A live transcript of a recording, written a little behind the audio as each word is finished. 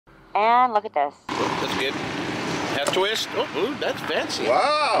And look at this. Oh, that's good. Half twist. Oh, ooh, that's fancy.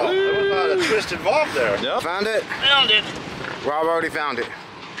 Wow. Ooh. There was not a twist involved there. Yep. Found it? Found it. Rob already found it.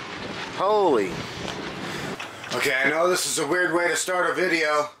 Holy. Okay, I know this is a weird way to start a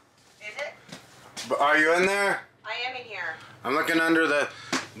video. Is it? But are you in there? I am in here. I'm looking under the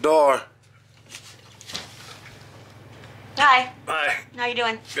door. Hi. Hi. How you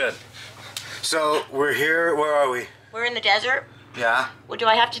doing? Good. So, we're here. Where are we? We're in the desert. Yeah? Well, do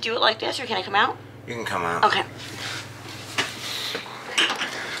I have to do it like this, or can I come out? You can come out. Okay.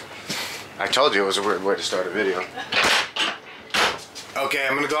 I told you it was a weird way to start a video. Okay,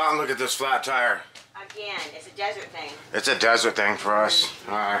 I'm gonna go out and look at this flat tire. Again, it's a desert thing. It's a desert thing for us.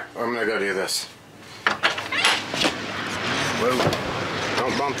 Alright, I'm gonna go do this. Whoa.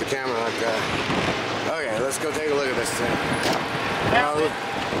 Don't bump the camera like that. Okay, let's go take a look at this thing.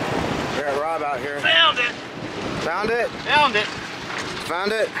 We got Rob out here. Found it. Found it? Found it.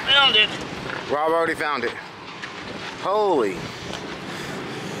 Found it? Found it. Rob already found it. Holy.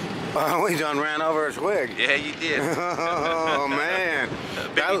 We done ran over his wig. Yeah, you did. Oh, man.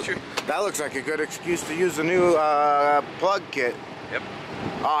 That That looks like a good excuse to use the new plug kit. Yep.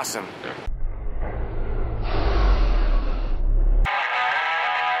 Awesome.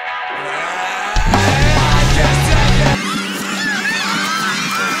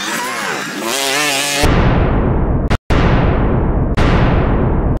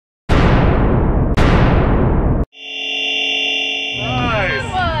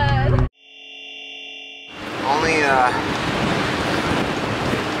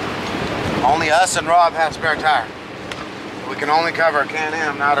 Only us and Rob have spare tire. We can only cover a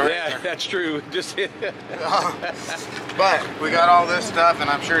Can-Am, not a RZR. Yeah, that's true. Just But we got all this stuff, and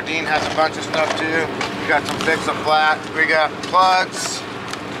I'm sure Dean has a bunch of stuff too. We got some fix-a-flat, we got plugs,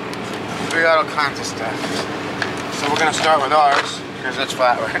 we got all kinds of stuff. So we're gonna start with ours, because it's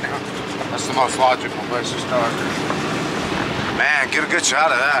flat right now. That's the most logical place to start. Man, get a good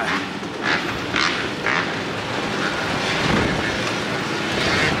shot of that.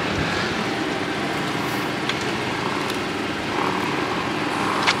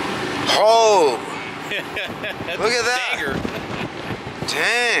 Oh! Look at that! Dagger.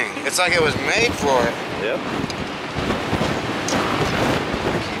 Dang! It's like it was made for it. Yep.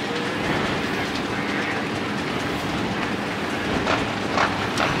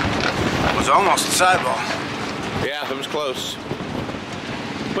 It was almost a sidewall. Yeah, it was close.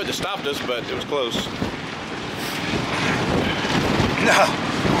 Wouldn't have stopped us, but it was close. No,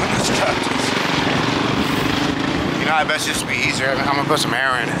 it wouldn't have stopped us. You know, I bet this would be easier. I'm gonna put some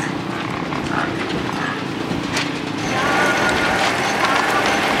air in it.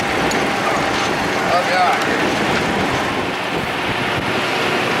 Oh God.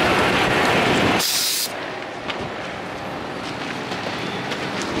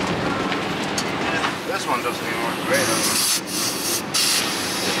 This one doesn't even work great.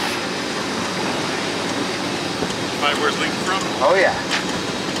 Find where it's leaking from? Oh yeah.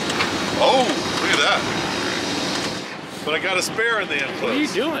 Oh, look at that. But I got a spare in the end. What are you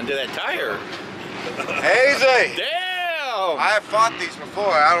doing to that tire? Easy. Damn! I have fought these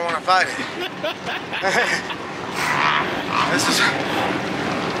before. I don't want to fight it.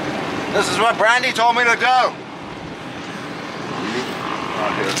 This is what Brandi told me to do.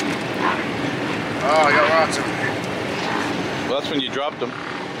 Oh, I got rocks over here. Well, that's when you dropped them.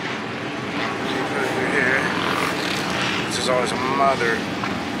 Here. This is always a mother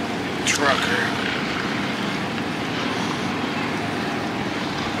trucker.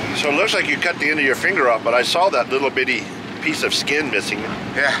 So it looks like you cut the end of your finger off, but I saw that little bitty piece of skin missing.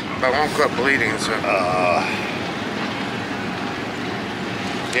 Yeah, but it won't quit bleeding. So.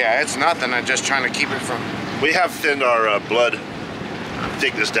 Yeah, it's nothing. I'm just trying to keep it from. We have thinned our blood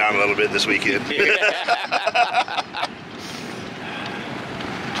thickness down a little bit this weekend.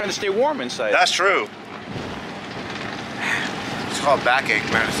 Trying to stay warm inside. That's true. It's called backache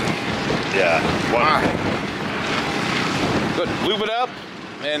medicine. Yeah. Wonderful. Good. Lube it up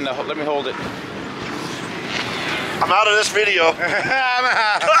and let me hold it. I'm out of this video.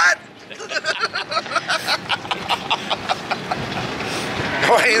 Cut!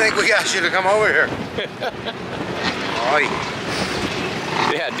 Why do you think we got you to come over here? Oi.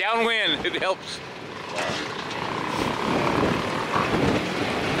 Yeah, downwind. It helps.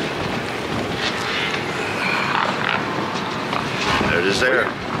 There it is there.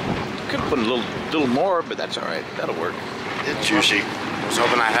 Could have put a little more, but that's all right. That'll work. It's juicy. I was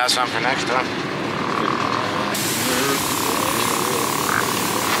hoping I'd have some for next time.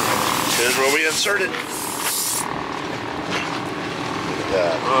 Here's where we insert it. Look at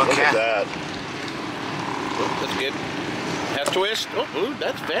that. Okay. Look at that. Oh, that's good. That's twist. Oh, ooh,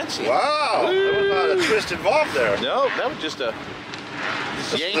 that's fancy. Wow. There was not a twist involved there. No, that was just a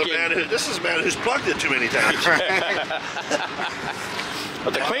yanking. This is a man who's plugged it too many times. That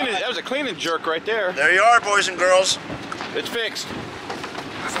was a cleaning jerk right there. There you are, boys and girls. It's fixed.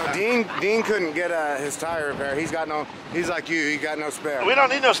 So Dean couldn't get his tire repair. He's like you, he got no spare. We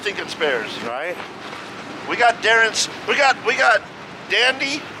don't need no stinking spares. Right? We got Darin's, we got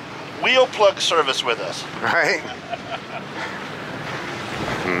Dandi wheel plug service with us. Right?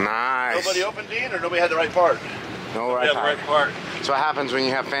 Nice. Nobody opened, Dean, or nobody had the right part? No right part. part. That's what happens when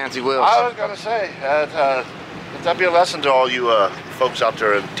you have fancy wheels. I was gonna say, that'd be a lesson to all you folks out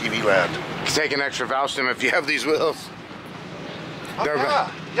there in TV land. Take an extra vouch them if you have these wheels. Yeah,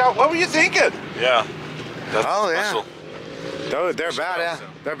 what were you thinking? Yeah. That's yeah. They're badass.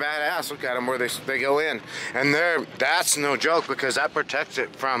 They're badass. Look at them where they go in, and that's no joke because that protects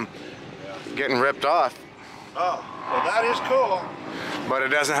it from getting ripped off. Oh, well that is cool. But it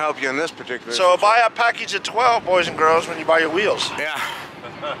doesn't help you in this particular. So buy a package of 12, boys and girls, when you buy your wheels. Yeah.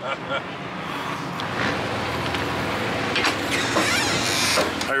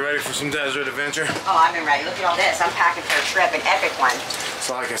 Are you ready for some desert adventure? Oh, I've been ready. Look at all this. I'm packing for a trip, an epic one.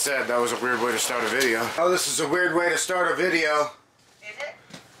 So like I said, that was a weird way to start a video. Oh, this is a weird way to start a video. Is it?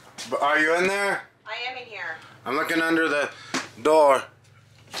 But are you in there? I am in here. I'm looking under the door.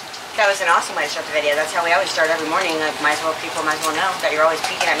 That was an awesome way to start the video. That's how we always start every morning. Like, people might as well know that you're always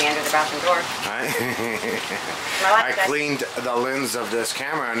peeking at me under the bathroom door. I cleaned the lens of this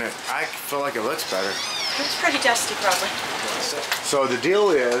camera and I feel like it looks better. It's pretty dusty, probably. So the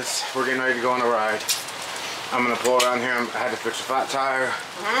deal is, we're getting ready to go on a ride. I'm gonna pull around here. I had to fix a flat tire.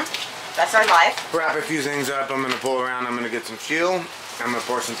 That's our life. Wrap a few things up. I'm gonna pull around. I'm gonna get some fuel. I'm gonna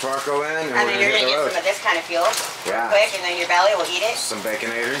pour some Torco in, and then you're gonna get some of this kind of fuel, quick, and then your belly will eat it. Some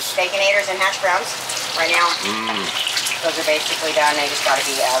baconators. Baconators and hash browns. Right now, those are basically done. They just gotta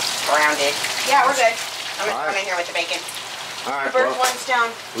be grounded. Yeah, we're good. I'm gonna come in here with the bacon. All right. The bird one's down.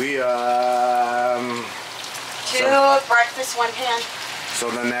 We Two breakfast, one pan. So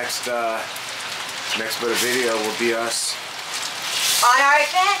the next bit of video will be us on our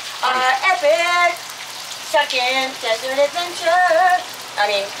epic second desert adventure. I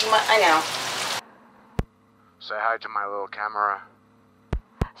mean, I know. Say hi to my little camera.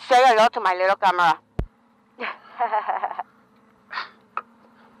 Say hello to my little camera.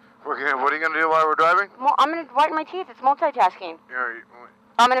 What are you gonna do while we're driving? Well, I'm gonna whiten my teeth. It's multitasking.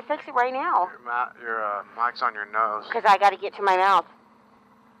 I'm gonna fix it right now. Your mic's on your nose. Because I gotta get to my mouth.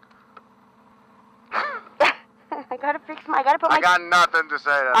 I gotta put my... I got nothing to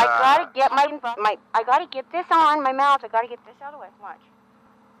say to that. I gotta get I gotta get this on my mouth. I gotta get this out of the way. Watch.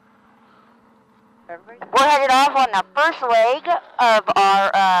 We're headed off on the first leg of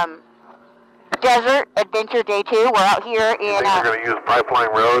our desert adventure day 2. We're out here in... You think we're gonna use Pipeline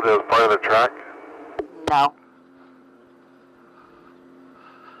Road as part of the track? No.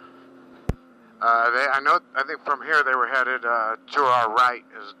 I think from here they were headed to our right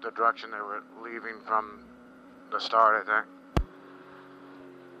is the direction they were leaving from the start, I think.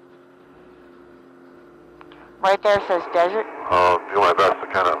 Right there says desert. Do my best to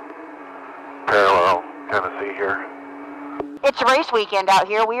kind of parallel, kind of see here. It's race weekend out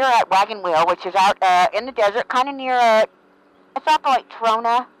here. We are at Wagon Wheel, which is out in the desert, kind of near it's off of like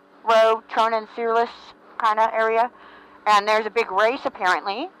Trona Road, Trona and Searless kind of area. And there's a big race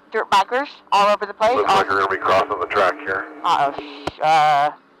apparently. Dirt bikers all over the place. Looks like we're going to be crossing the track here.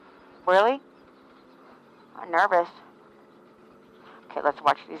 Really? I'm nervous. Okay, let's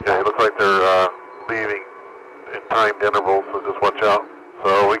watch these guys. Yeah, it looks like they're leaving in timed intervals, so just watch out.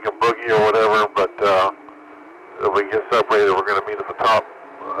 So we can boogie or whatever, but if we get separated, we're going to meet at the top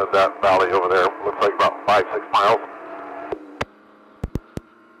of that valley over there. Looks like about 5-6 miles.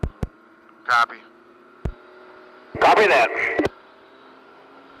 Copy. Copy that.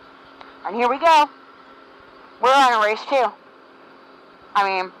 And here we go. We're on a race too. I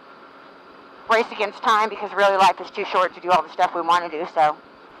mean, race against time because really life is too short to do all the stuff we want to do. So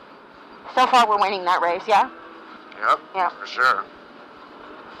far we're winning that race, yeah? Yep. Yeah. For sure.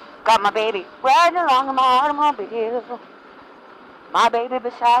 Got my baby riding along in my automobile. My baby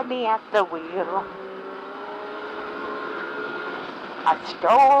beside me at the wheel. I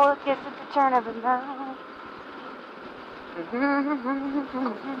stole a kiss at the turn of the night.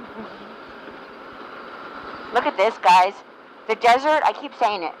 Look at this, guys. The desert, I keep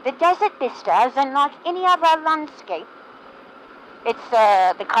saying it. The desert vista is unlike any other landscape. It's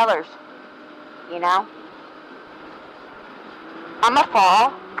the colors, you know? I'm a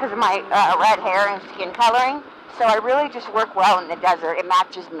fall because of my red hair and skin coloring, so I really just work well in the desert. It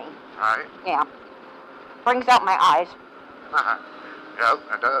matches me. Right. Yeah. Brings out my eyes. Yep,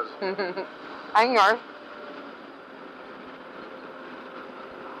 it does. And yours.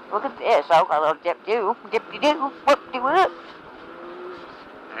 Look at this. Oh, got a little dip-doo. Dip-de-doo. Whoop-de-whoop.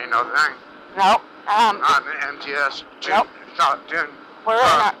 Ain't no thing. Nope. Not in the MTS. Nope. Shot tune.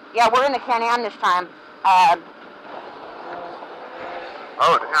 We're in the Can-Am this time. Oh,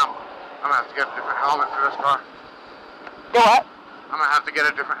 damn. I'm gonna have to get a different helmet for this car. Do what? I'm gonna have to get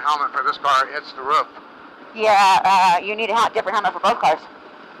a different helmet for this car. It hits the roof. Yeah, you need a different helmet for both cars.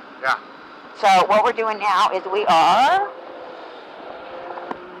 Yeah. So what we're doing now is we are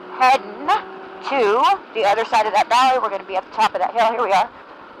heading to the other side of that valley. We're going to be at the top of that hill. Here we are.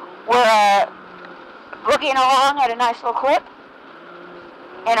 We're boogieing along at a nice little clip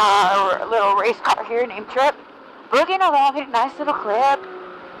in our little race car here named Trip. Boogieing along at a nice little clip.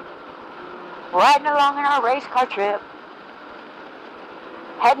 Riding along in our race car Trip.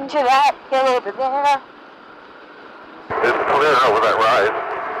 Heading to that hill over there. It's clear over that rise.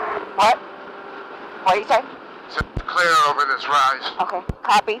 What? What do you say? It's clear over this rise. Okay,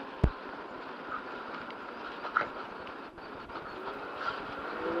 copy.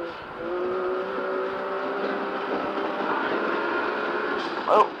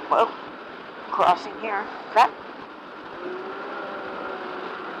 Whoa. Crossing here. Okay.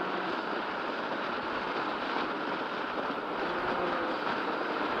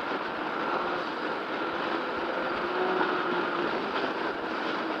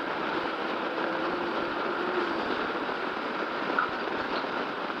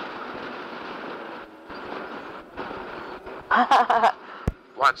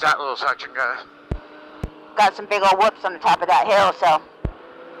 What's that little section, guys? Got some big old whoops on the top of that hill, so.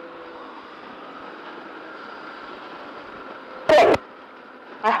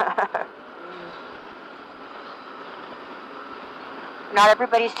 Not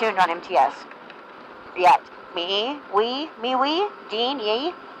everybody's tuned on MTS yet. Me, we, Dean,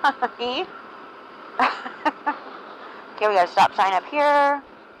 ye, he. Okay, we got a stop sign up here.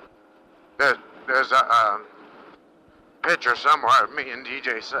 There's a picture somewhere of me and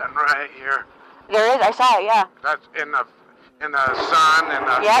DJ sitting right here. There is, I saw it, yeah. That's in the sun and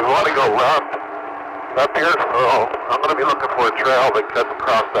the. Yep. You want to go left up here? Oh, I'm going to be looking for a trail that cuts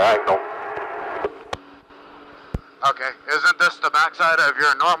across the diagonal. Okay, isn't this the backside of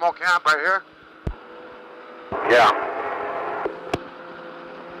your normal camp right here? Yeah.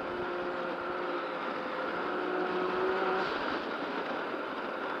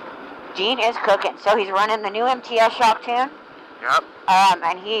 Dean is cooking, so he's running the new MTS shock tune. Yep.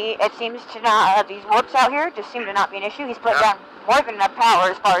 And it seems to not, these whoops out here just seem to not be an issue. He's put down more than enough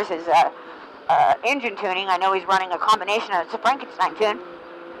power as far as his engine tuning. I know he's running a combination of, it's a Frankenstein tune.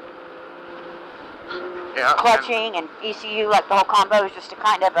 Yeah. Clutching and ECU, like the whole combo is just a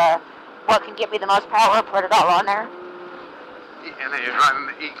kind of what can get me the most power, put it all on there. And then he's running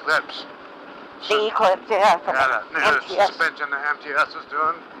the Eclipse. The Eclipse, yeah, from the MTS. suspension the MTS is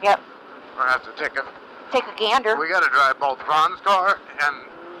doing. Yep. We're going to have to take a gander. We got to drive both Ron's car and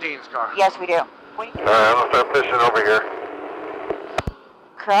Dean's car. Yes, we do. Alright, I'm going to start fishing over here.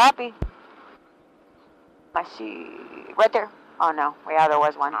 Copy. I see. Right there. Oh, no. Yeah, there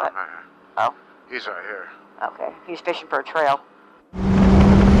was one, but. Right here. Oh. He's right here. Okay. He's fishing for a trail.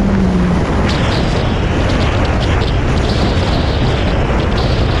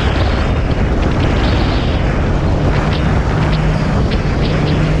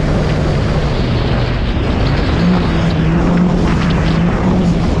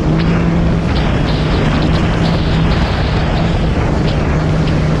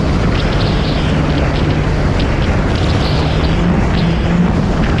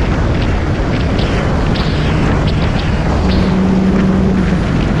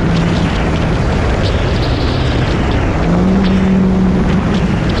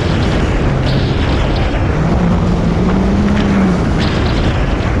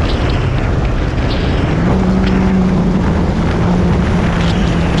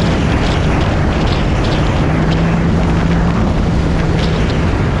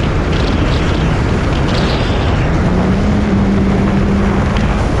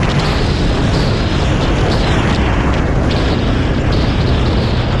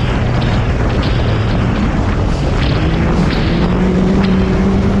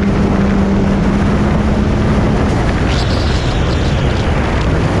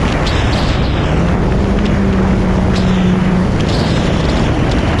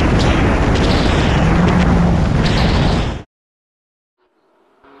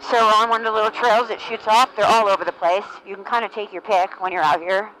 So on one of the little trails that shoots off, they're all over the place. You can kind of take your pick when you're out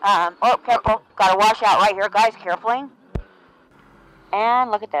here. Oh, careful. Got to wash out right here, guys. Carefully.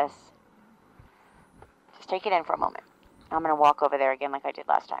 And look at this. Just take it in for a moment. I'm going to walk over there again like I did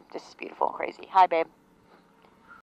last time. This is beautiful, crazy. Hi, babe.